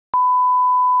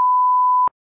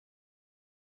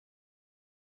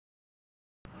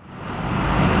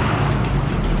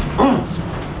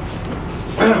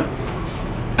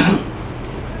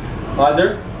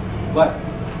Father? What?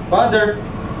 Father?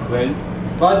 Well,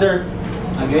 Father?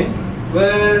 again?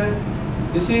 Well,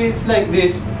 you see, it's like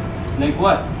this. Like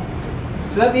what?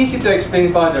 It's not easy to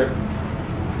explain, Father.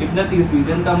 If not easy,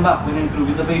 then come back when I'm through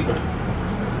with the paper.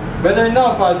 Better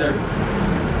now, Father.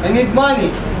 I need money.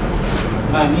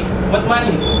 Money? What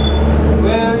money?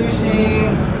 Well, you see,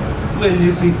 Well,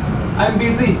 you see, I'm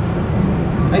busy.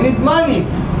 I need money.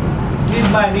 Need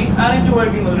money? Aren't you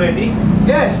working already?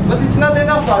 Yes, but it's not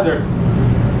enough, Father.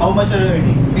 How much are you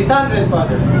earning? 800,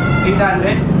 Father.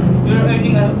 800? You're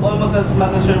earning almost as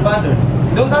much as your father.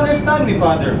 You don't understand me,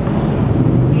 Father.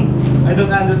 I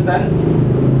don't understand.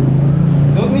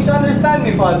 Don't misunderstand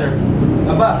me, Father.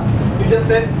 Aba, you just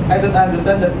said I don't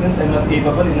understand. That means I'm not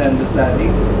capable in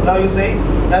understanding. Now you say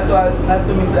not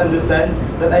to misunderstand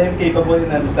that I am capable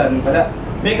in understanding. Pala,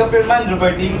 make up your mind,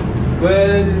 Robertine.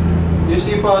 Well, you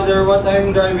see, Father, what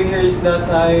I'm driving here is that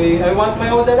I want my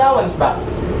old allowance back.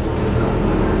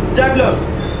 Jablos,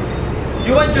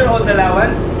 you want your old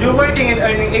allowance? You're working and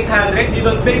earning 800. You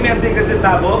don't pay me a single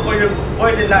centavo for your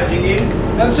board and lodging in.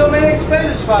 I have so many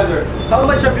expenses, Father. How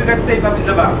much have you got saved up in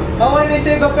the bank? How can I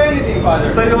save up anything,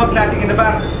 Father? So you have nothing in the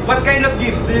bank. What kind of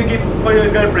gifts do you give for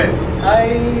your girlfriend?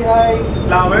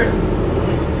 Flowers?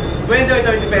 20 or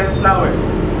 30 pesos flowers.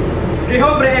 The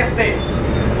hombre este.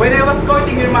 When I was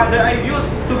courting your mother, I used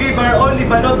to give her only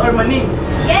balot or money.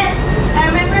 Yes, I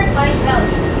remember it quite well.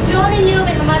 You only knew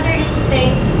when my mother used to say,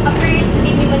 after you used to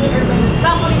give me money or when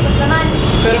kakulit of naman.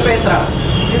 Pero Petra,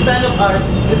 this son of ours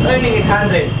is earning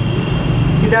 800.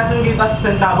 He doesn't give us a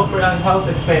centavo for our house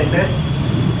expenses.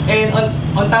 And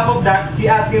on top of that, he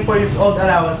asking for his old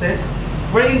allowances.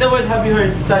 Where in the world have you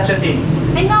heard such a thing?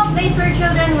 I know a place where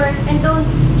children work and don't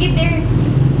give their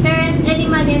parents any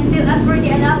money and still ask for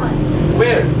the allowance.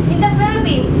 Where? In the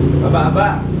Philippines.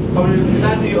 Aba. How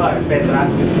you are,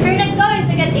 Petra? You're not going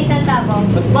to get a centavo.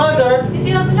 But Mother, If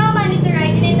you have no money to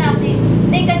ride in a taxi,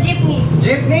 take a jeepney.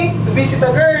 jeepney to visit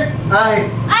a girl.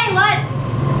 Ay, what?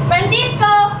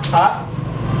 Francisco! Ha?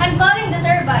 I'm calling the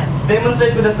servant.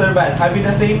 Demonstrate with the servant having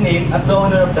the same name as the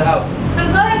owner of the house.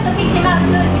 I'm going to kick him out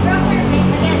soon. He broke your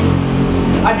plate again.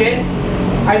 Again?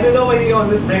 I don't know why he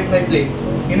always breaks my plates.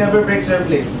 He never breaks your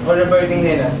plates or the burning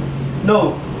nenas.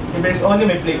 No, he breaks only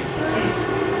my plates.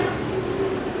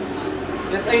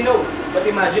 Yes, I know. But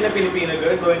imagine a Filipino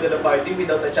girl going to the party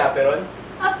without a chaperon.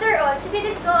 After all, she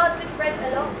didn't go out with friends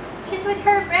alone. She's with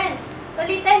her friends,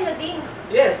 Lolita and Luding.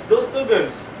 Yes, those two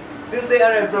girls. Since they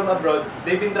arrived from abroad,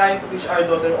 they've been trying to teach our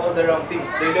daughter all the wrong things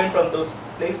they learned from those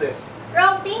places.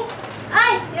 Wrong things?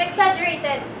 Ay, you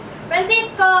exaggerated.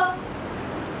 Francisco!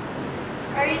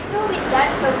 Are you through with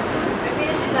that so soon? I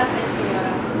finished it last night,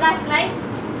 Senora. Last night?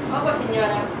 Opo,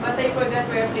 Senora. But I forgot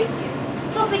where I placed it.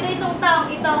 Stupido itong taong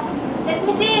ito. Let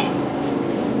me see.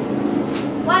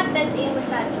 Wanted a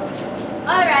muchacho.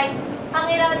 Alright, hang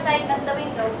it outside at the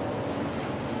window.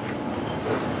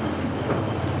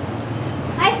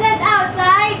 I said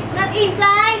outside, not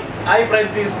inside. Ay,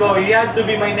 Francisco, he had to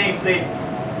be my namesake.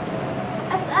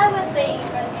 As I was saying,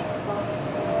 Francisco.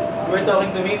 You were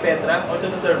talking to me, Petra, or to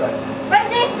the servant?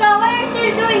 Francisco, what are you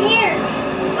still doing here?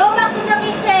 Go back to the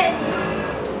kitchen.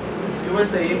 You were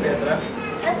saying, Petra?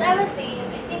 As I was saying,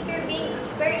 I think you're being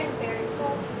very unfair to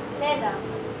Neda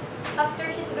after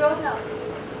she's grown up.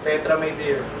 Petra, my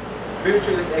dear,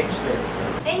 virtue is ageless.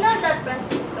 I know that,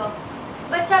 Francisco.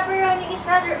 But chaperoning is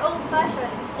rather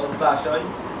old-fashioned. Old-fashioned?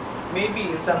 Maybe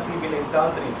in some civilized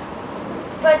countries.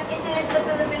 But isn't it the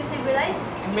Philippines civilized?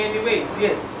 In many ways,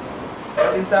 yes.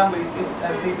 But in some ways, it's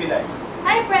uncivilized.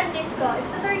 Hi, Francisco.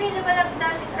 If Attorney de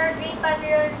Balagtas is our great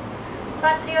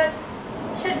patriot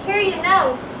should hear you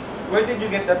now. Where did you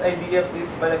get that idea of this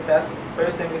Balagtas?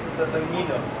 First name is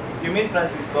Saturnino. You mean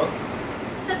Francisco?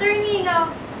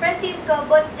 Saturnino, Francisco,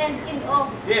 both ends in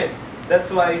O. Yes, that's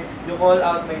why you call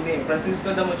out my name,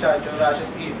 Francisco the Muchacho,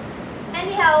 Russia's Eve.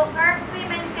 Anyhow, our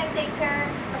women can take care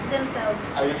of themselves.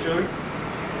 Are you sure?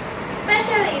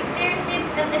 Especially if they receive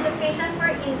an education,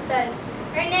 for instance.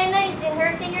 Our Nena is in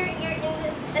her senior year in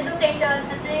education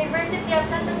at the University of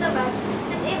Santa Tomas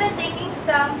and even taking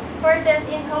some courses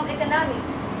in home economics.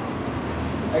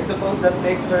 I suppose that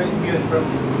makes her immune from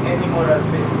any moral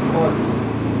faults.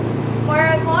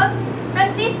 Moral faults?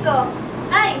 Francisco!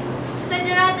 Ay,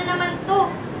 exagerado naman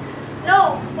to.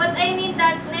 No, what I mean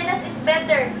that Nenas is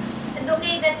better,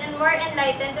 educated and more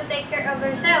enlightened to take care of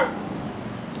herself.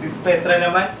 This Petra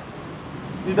naman?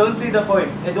 You don't see the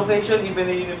point. Education, even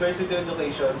a university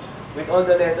education, with all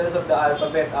the letters of the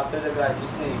alphabet after the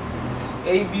graduate's name.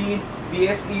 AB,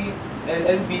 BSE,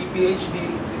 LLB, PhD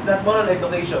is not moral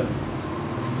education.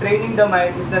 Training the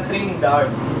mind is not training the heart.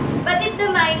 But if the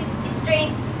mind is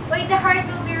trained, why the heart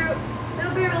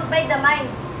will be ruled by the mind.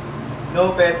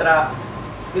 No, Petra.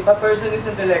 If a person is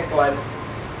intellectual,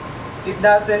 it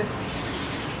doesn't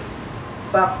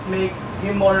fact make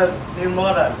him moral.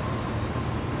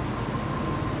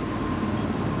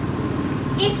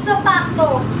 Ipso facto.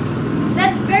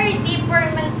 That's very deep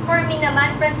for me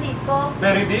naman, Francisco.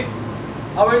 Very deep.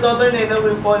 Our daughter Nena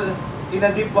will fall in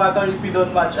a deep water if we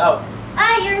don't watch out.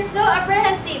 Ah, you're so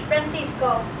apprehensive,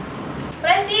 Francisco.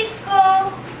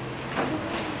 Francisco!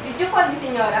 Did you call the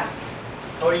señora?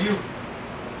 Or you.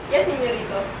 Yes,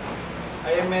 señorito.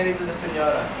 I am married to the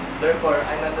senora. Therefore,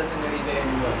 I'm not the senorita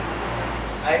anymore.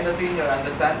 I am the senior,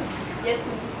 understand? Yes,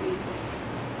 señorito.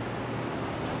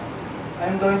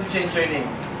 I'm going to change your name.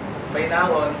 By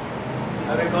now on,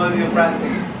 I will call you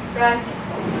Francis.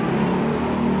 Francisco.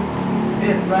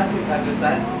 Yes, Francis,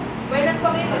 understand? Why not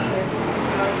pakita, sir?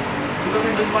 Because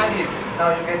I don't want it. Now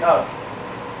you get out.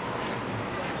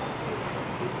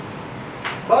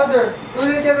 Father, you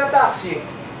didn't get a taxi.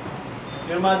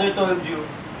 Your mother told you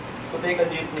to take a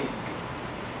jeepney.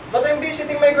 But I'm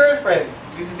visiting my girlfriend.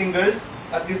 Visiting girls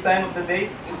at this time of the day,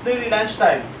 it's nearly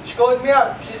lunchtime. She called me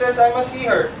up. She says I must see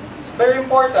her. It's very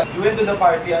important. You went to the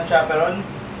party on chaperon.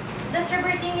 Does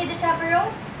Robertine need a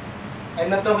chaperone? I'm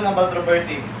not talking about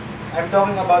Roberti. I'm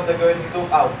talking about the girl he took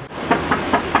out.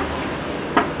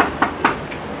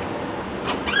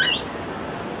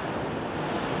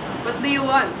 What do you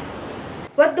want?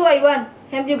 What do I want?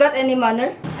 Have you got any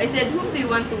manner? I said, whom do you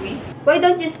want to be? Why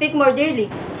don't you speak more dearly?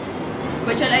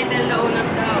 What shall I tell the owner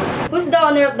of the house? Who's the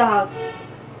owner of the house?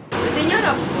 The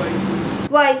señora, of course.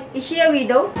 Why? Is she a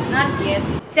widow? Not yet.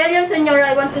 Tell your senora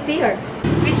I want to see her.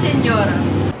 Which señora?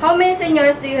 How many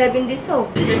senoras do you have in this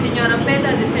home? The señora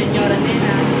Petra, the señora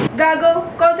Nena.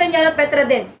 Gago, call Senora Petra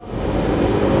din.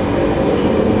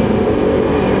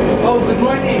 Oh, good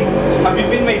morning. Have you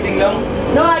been waiting long?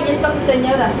 No, I just talked to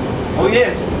Senora. Oh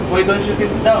yes. Why don't you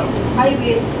sit down? I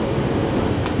will.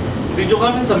 Did you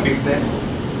come in some business?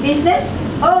 Business?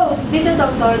 Oh, business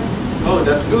of sort. Oh,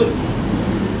 that's good.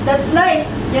 That's nice.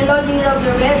 Your lodging robe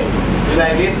you're wearing. You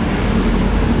like it?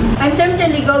 I'm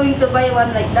certainly going to buy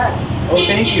one like that. Oh,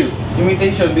 thank you.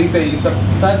 Imitation, they say, is a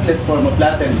subtlest form of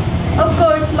Latin. Of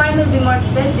course, mine will be more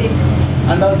expensive.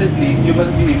 Undoubtedly, you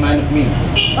must be a man of means.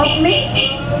 Of me?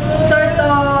 Sort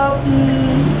of...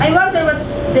 I wonder what's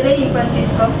delaying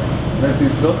Francisco.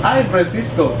 Francisco? I'm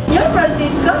Francisco. You're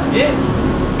Francisco? Yes.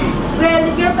 Well,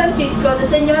 if you're Francisco, the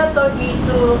senora told me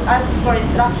to ask for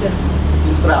instructions.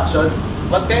 Instruction?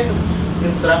 What kind of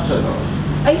instruction?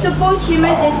 I suppose she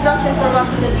meant instruction for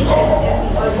washing the dishes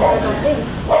and all sort of things.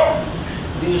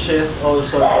 Dishes, all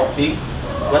sort of things.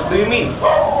 What do you mean?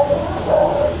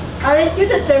 Aren't you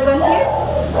the servant here?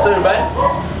 Servant?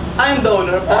 I'm the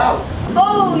owner of the house.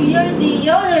 Oh, you're the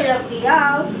owner of the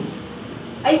house.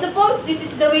 I suppose this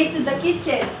is the way to the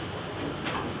kitchen.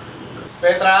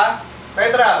 Petra?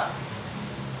 Petra!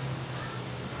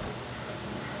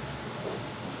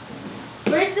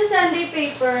 Where's the Sunday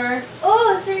paper?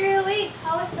 Oh, so you're awake.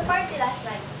 How was the party last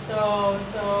night?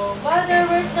 Mother,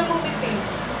 where's the movie page?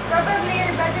 Probably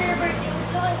your brother Robertine was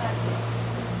looking at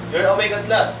you. You're awake at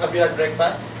last. Have you had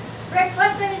breakfast?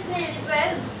 Breakfast when it's nearly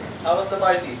 12. How was the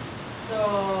party?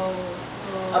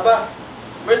 Aba,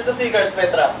 where's the cigars,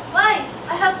 Petra? Why?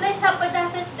 I have placed half a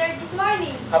dozen there this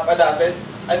morning. Half a dozen?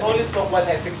 I've only smoked one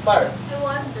Essex bar. I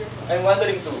wonder. I'm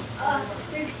wondering too.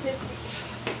 Excuse me.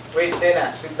 Wait,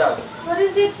 Nena, sit down. What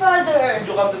is it, Father? Did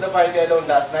you come to the party alone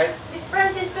last night? Miss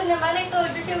Francisco naman, I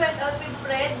told you she went out with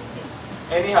Fred.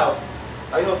 Anyhow,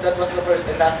 I hope that was the first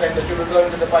and last time that you were going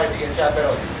to the party in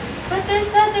chaperon. But there's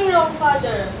nothing wrong,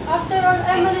 Father. After all,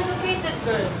 I'm an educated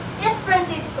girl. Yes,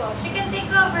 Francisco. She can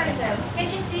take care of herself. Can't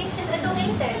you see? She's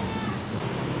educated.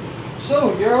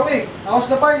 So, you're awake. How was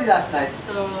the party last night?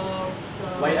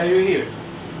 Why are you here?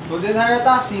 Couldn't hire a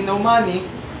taxi, no money.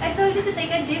 I told you to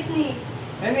take a jeepney.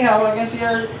 Anyhow, I can see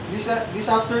her this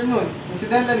afternoon.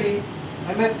 Incidentally,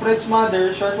 I met Fred's mother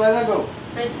a short while ago.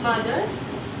 Fred's mother?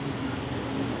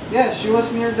 Yes, she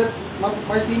was near the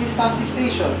Martinez taxi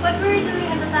station. What were you doing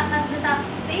at the taxi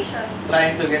station?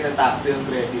 Trying to get a taxi on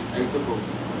credit, I suppose.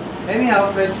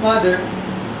 Anyhow, Fred's mother,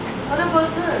 What about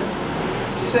her?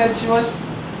 she said she was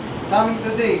coming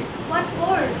today. What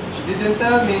for? She didn't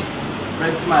tell me.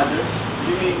 Fred's mother?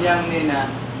 You mean young Nena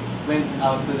went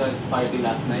out to the party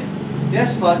last night?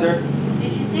 Yes, father.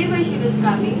 Did she say why she was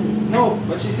coming? No,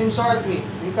 but she seems sorry at me.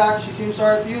 In fact, she seems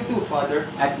sorry at you too, father.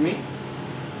 At me?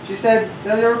 She said,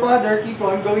 tell your father,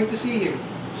 Kiko, I'm going to see him.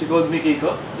 She called me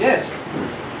Kiko? Yes.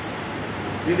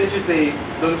 Didn't you say,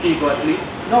 Don Kiko at least?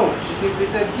 No, she simply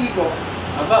said Kiko.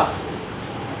 Aba,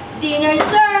 Dinner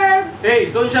served!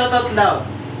 hey, don't shout out loud.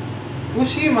 Who's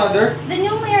she, mother? The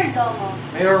new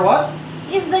mayordomo. Mayor what?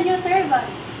 is the new servant.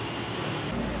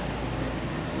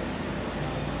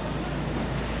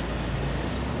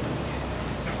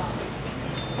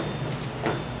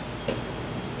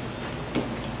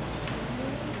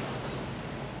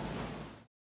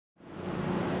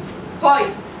 Hoy!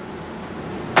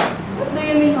 What do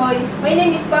you mean, Hoy? My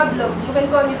name is Pablo. You can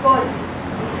call me Paul.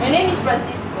 My name is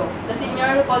Francisco. The senor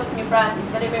who calls me Francis,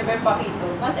 but I prefer Paquito.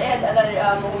 Once I had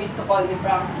another who used to call me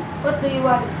Frankie. What do you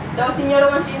want? The senor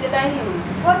wants you in the dining room.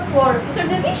 What for? To serve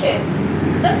the dishes.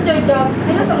 That's your job.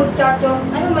 I'm not a muchacho.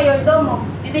 I'm a mayordomo.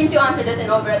 Didn't you answer the sign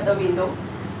over at the window?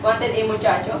 Wanted a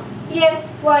muchacho? Yes,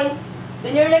 why?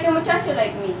 Then you're like a muchacho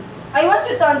like me. I want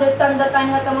you to understand that I'm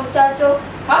not a muchacho.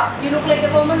 Huh? You look like a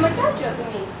common muchacho to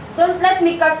me. Don't let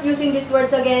me catch using these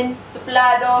words again.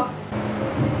 Suplado.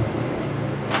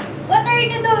 What are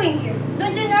you doing here?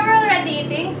 Don't you know we're already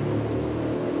eating?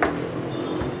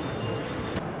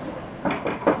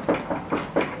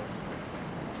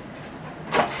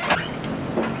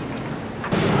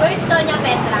 Where's Doña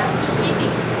Petra? She's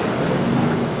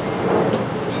eating.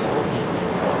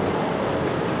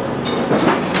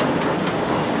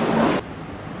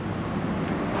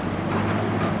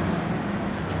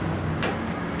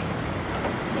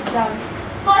 Sit down.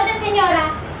 Call the senora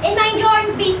and mind your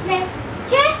own business.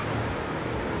 Che?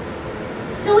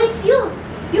 So it's you.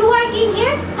 You working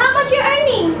here? How much you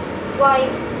earning? Why?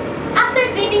 After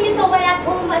treating me so well at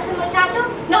home as a muchacho,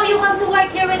 now you come to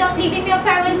work here without leaving me a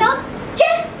farewell note?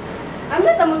 Che? I'm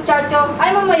not a muchacho.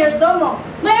 I'm a mayordomo.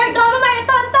 Mayordomo,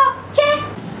 tonto! Che?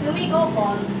 Here we go,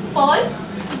 Paul. Paul?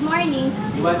 Good morning.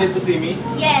 You wanted to see me?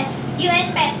 Yes, you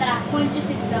and Petra. Won't you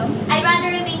sit down? I'd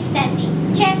rather remain standing.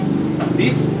 Che?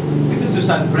 This is your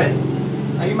son,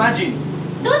 friend. I imagine.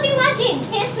 Don't imagine,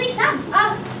 he is my son.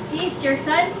 Ah, He is your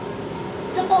son?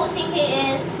 supposing he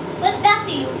is. What's that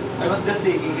to you? I was just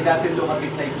thinking he doesn't look a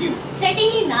bit like you.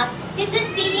 Certainly not. He's the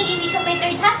speaking image of my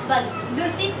third husband. Do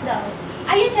sit down.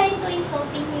 Are you trying to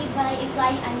insulting me by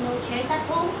implying I'm no chairs at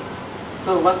home?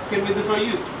 So what can we do for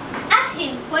you? Ask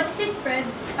him. What's it, Fred?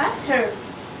 Ask her.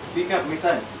 Speak up, my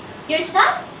son. Your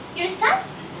son? Your son?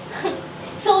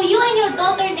 So you and your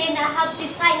daughter Nena have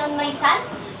this sign on my son?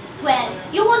 Well,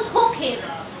 you won't hook him.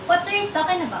 What are you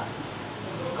talking about?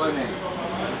 Call Nena.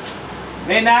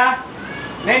 Nena!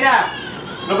 Nena!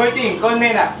 Robertine, call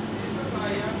Nena.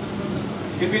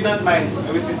 If you don't mind,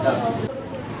 I will sit down.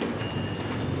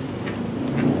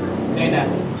 Nena,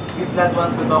 Miss Lad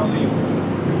wants to talk to you.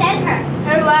 Tell her.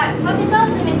 Her what? What is all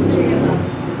the mystery about?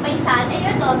 My son and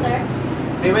your daughter?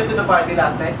 They went to the party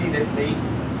last night, didn't they?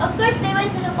 Of course they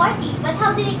went to the party, but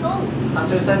how did it go?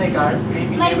 As your son a car,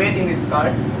 maybe My- they went in his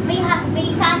car. My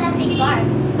son has a car,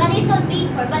 but it's all paid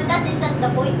for, but that isn't the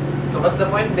point. So what's the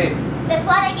point then? That's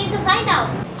what I came to find out.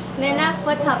 Nena,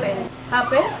 what happened?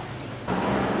 Happened?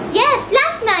 Yes,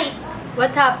 last night.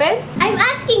 What happened? I'm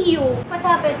asking you. What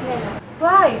happened, Nena?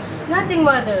 Why? Nothing,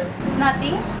 mother.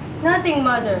 Nothing? Nothing,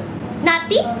 mother.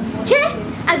 Nothing? Che,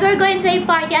 a girl going to a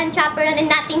party and chaperon and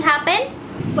nothing happened?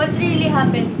 What really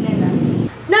happened, Nena?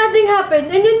 Nothing happened,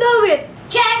 and you know it.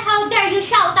 Che, how dare you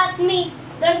shout at me?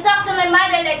 Don't talk to my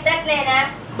mother like that,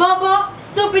 Nena. Bobo,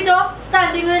 stupido,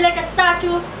 standing there like a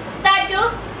statue. Statue?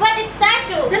 What is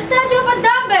statue? The statue of a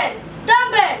dumbbell.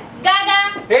 Dumbbell.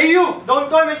 Gaga, Hey you! Don't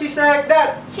call my sister like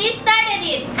that! she started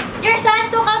it. Your son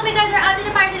took out my daughter out to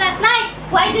the party last night.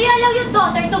 Why do you allow your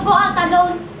daughter to go out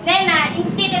alone? Nena,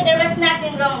 instead there was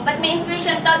nothing wrong, but my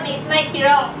intuition told me it might be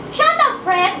wrong. Shut up,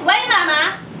 Fred. Why,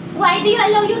 Mama? Why do you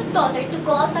allow your daughter to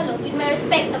go out alone with my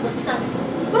respectable son?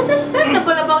 What's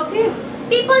respectable about him?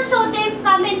 People saw them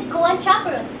come and go on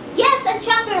chaperon. Yes, on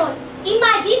chaperon.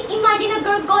 Imagine a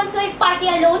girl going to a party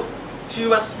alone. She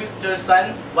was with your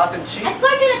son, wasn't she?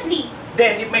 Unfortunately,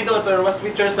 Then, if my daughter was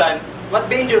with your son, what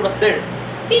danger was there?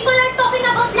 people are talking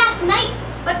about last night.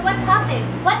 But what happened?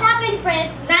 What happened,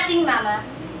 Fred? Nothing, Mama.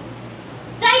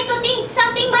 Try to think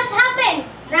something must happen.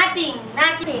 Nothing.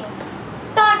 Nothing.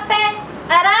 Torpe!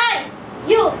 Aray!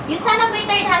 You son of my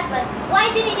third husband, why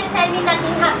didn't you tell me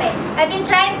nothing happened? I've been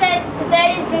trying to tell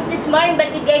you since this morning,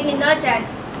 but you gave me no chance.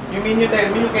 You mean you tell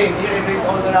me you came here and raised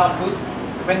all the rumpus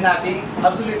when nothing,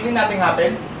 absolutely nothing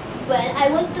happened? Well, I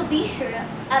want to be sure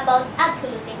about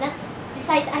absolutely nothing.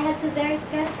 Besides, I have to be very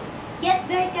careful. Yes,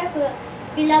 very careful.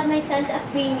 You love my son's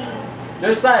upbringing.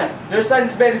 Your son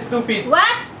is very stupid.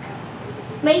 What?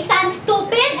 My son's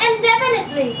stupid and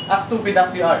definitely. As stupid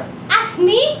as you are. Ask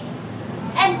me?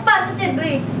 And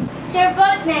positively. It's your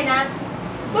fault, Nena.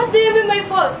 What do you mean my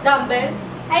fault, dumbbell?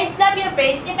 I slap your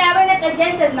face if I were not a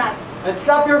gentleman. I'd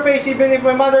slap your face even if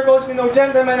my mother calls me no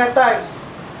gentleman at times.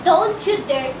 Don't you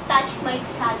dare touch my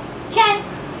son. Chen!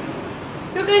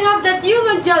 You can have that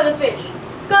human jellyfish.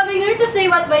 coming here to say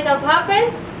what might have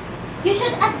happened? You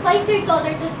should advise your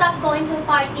daughter to stop going to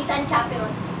parties and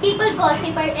chaperon. People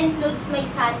gossiper includes my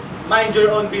son. Mind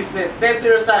your own business. Tell to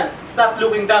your son, stop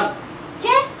looking dumb.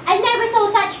 Che, I never saw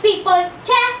such people.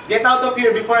 Che, Get out of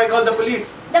here before I call the police.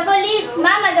 The police,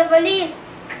 Mama, the police.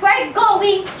 we're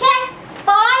going. Che,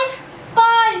 Paul,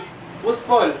 Paul. Who's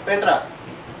Paul? Petra?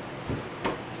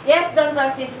 Yes, Don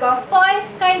Francisco. Paul,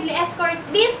 kindly escort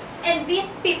this and these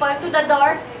people to the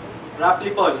door. Roughly,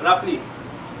 Paul. Roughly.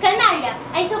 Canalla,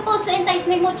 I suppose to entice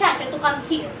my muchacho to come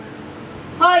here.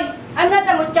 Hoy, I'm not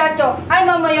a muchacho. I'm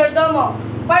a mayordomo.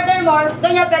 Furthermore,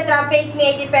 Doña Petra pays me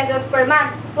 80 pesos per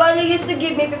month, while you used to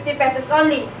give me 50 pesos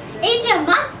only. 80 a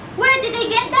month? Where did I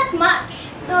get that much?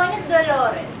 Doña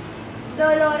Dolores.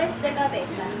 Dolores de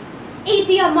Cabeza.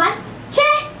 80 a month? Che!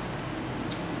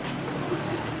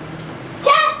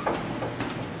 Che!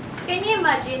 Can you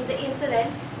imagine the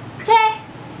insolence? Che!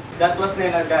 That was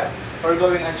Nena God for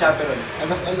going unchaperoned. I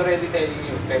was already telling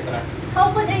you, Petra.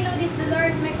 How could I know this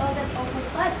Dolores make all that awful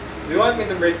fuss? Do you want me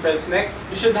to break Fred's neck?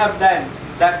 You should have done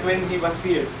that when he was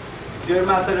here. Your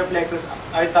muscle reflexes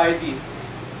are tardy,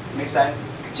 my son.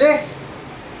 Che!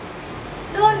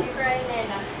 Don't cry,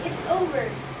 Nena. It's over.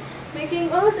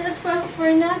 Making all that fuss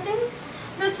for nothing?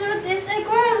 The truth is, I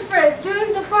quarreled Fred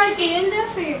during the party and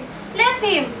left him. Left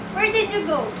him! Where did you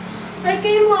go? I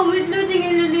came home with Luding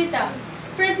and Lolita.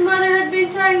 Fred's mother had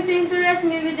been trying to interest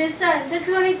me with his son. That's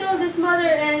why he told his mother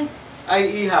and... Ay,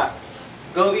 Iha,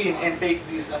 go in and take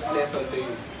this as lesson to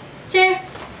you. Che!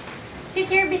 Sit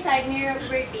here beside me,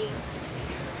 Robertine.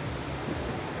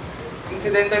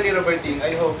 Incidentally, Robertine,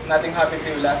 I hope nothing happened to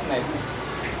you last night.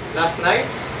 Last night?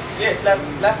 Yes,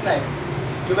 last night.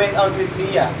 You went out with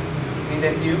Leah,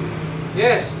 didn't you?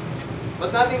 Yes.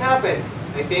 But nothing happened,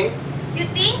 I think. You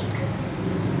think?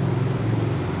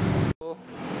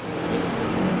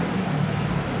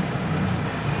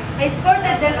 I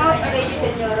escorted them out already,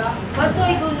 Senora. What do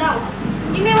I do now?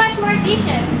 You may wash more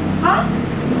dishes. Huh?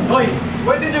 Hoy,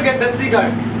 where did you get that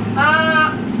cigar?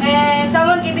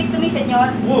 Someone gave it to me, Senor.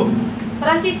 Who?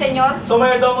 Francis, Senor. So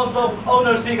mayordomo's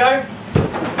owner cigar?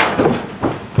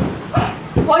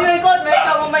 Hoy, hoy, God, may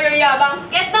ikaw mong mayoyabang.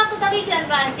 Get back to the kitchen,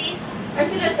 Francis. Are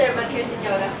you the servant here,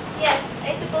 Senora? Yes,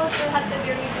 I suppose you'll have to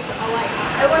be relieved to a while.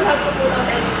 I won't have to put out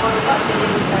any more fuss than you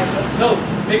deserve. No,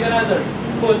 make another.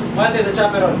 Put, wanted a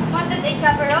chaperon. Wanted a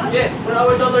chaperone? Yes, for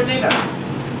our daughter Nina.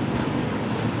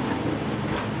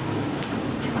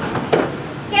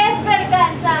 Yes,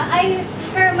 Berganza.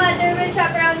 Her mother will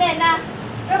chaperone Nena.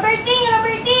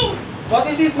 Robertine! What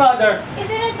is it, mother?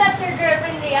 Isn't it that your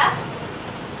girlfriend, Leah?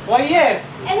 Why, yes.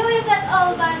 And who is that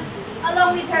Alban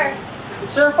along with her?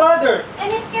 It's your father.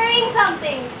 And he's carrying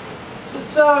something.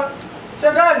 It's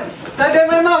a gun. Tied in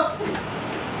my mouth.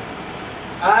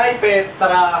 Ay,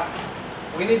 Petra.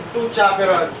 We need 2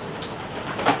 chaperons.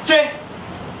 Che!